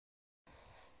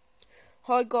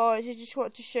Hi guys, I just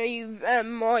wanted to show you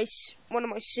one of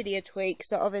my Cydia tweaks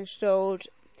that I've installed.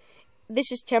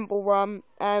 This is Temple Run,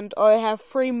 and I have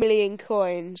 3 million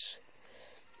coins.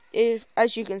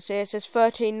 As you can see, it says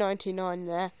 13.99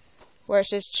 there, where it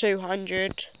says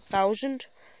 200,000.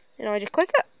 And I just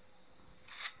click it,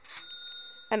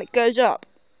 and it goes up.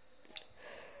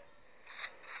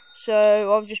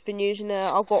 So I've just been using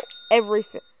it. I've got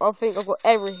everything. I think I've got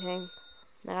everything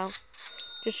now,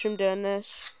 just from doing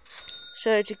this.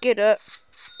 So to get it,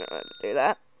 do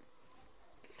that.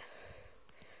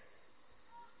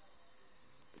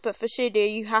 But for Cydia,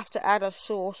 you have to add a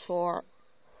source for it.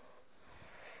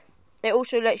 It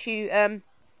also lets you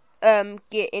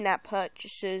get in-app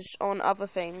purchases on other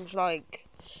things. Like,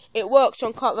 it works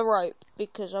on Cut the Rope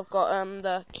because I've got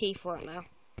the key for it now.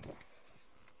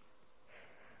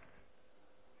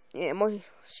 Yeah, my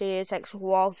Cydia takes a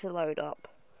while to load up.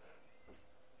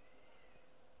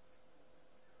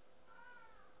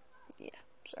 Yeah,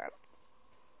 so.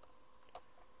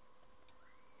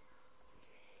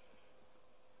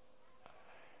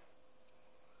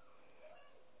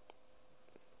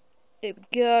 There we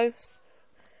go.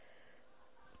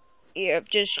 Yeah, I've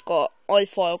just got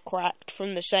iFile cracked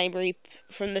from the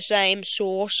same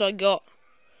source I got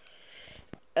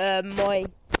my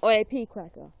IAP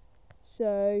cracker.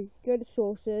 So go to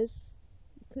sources,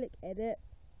 click edit,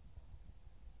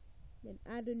 then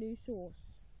add a new source.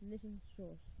 And this is the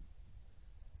source.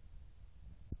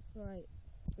 Right,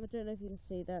 I don't know if you can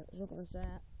see that, so I'm gonna say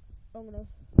that.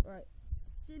 Right,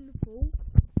 sinful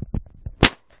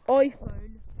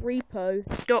iPhone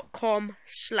repo.com/.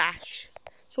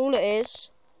 That's all it is.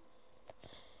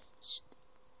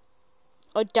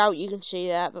 I doubt you can see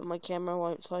that, but my camera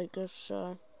won't focus,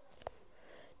 so.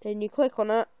 Then you click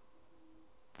on it.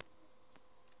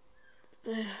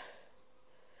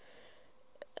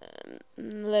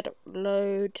 Let it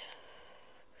load.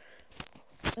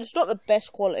 It's not the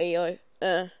best quality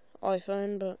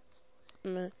iPhone, but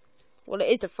well, it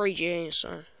is the 3G,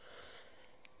 so.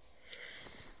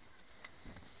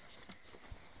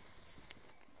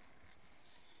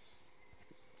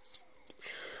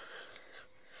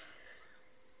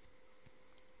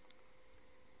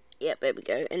 Yep, there we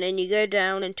go. And then you go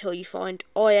down until you find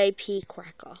IAP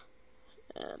cracker.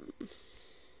 Here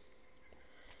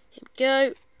we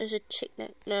go. There's a tick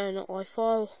neck. No, not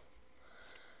iFile.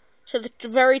 So the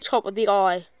very top of the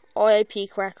IAP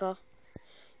cracker.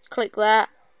 Click that.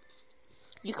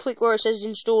 You click where it says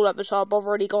install at the top. I've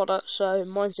already got it, so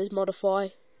mine says modify.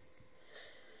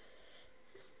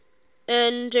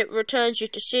 And it returns you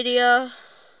to Cydia.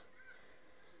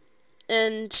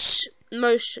 And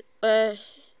most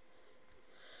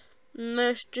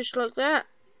just like that.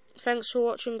 Thanks for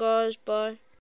watching, guys. Bye.